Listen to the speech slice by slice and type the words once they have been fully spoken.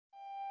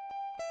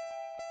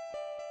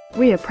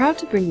We are proud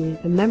to bring you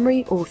the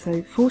Memory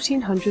Ortho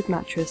 1400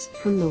 mattress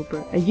from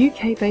Millbrook, a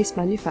UK-based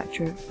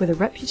manufacturer with a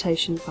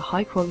reputation for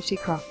high-quality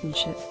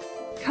craftsmanship.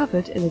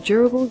 Covered in a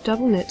durable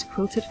double-knit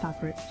quilted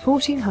fabric,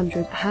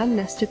 1400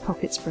 hand-nested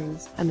pocket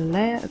springs and a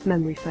layer of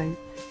memory foam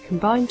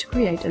combine to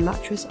create a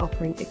mattress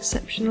offering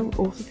exceptional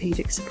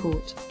orthopedic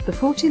support. The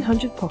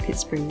 1400 pocket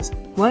springs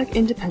work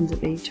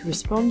independently to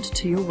respond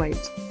to your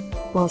weight,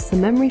 whilst the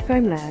memory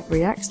foam layer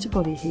reacts to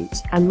body heat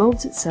and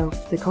moulds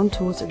itself to the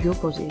contours of your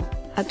body.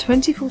 At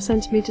 24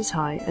 cm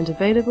high and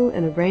available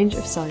in a range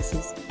of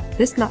sizes,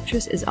 this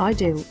mattress is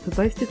ideal for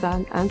both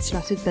divan and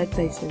slatted bed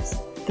bases.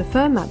 The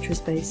firm mattress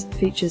base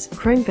features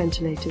chrome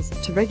ventilators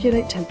to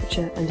regulate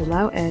temperature and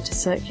allow air to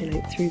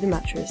circulate through the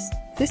mattress.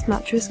 This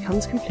mattress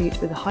comes complete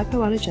with a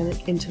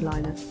hypoallergenic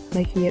interliner,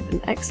 making it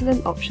an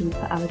excellent option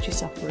for allergy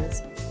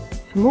sufferers.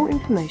 For more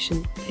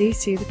information, please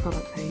see the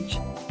product page.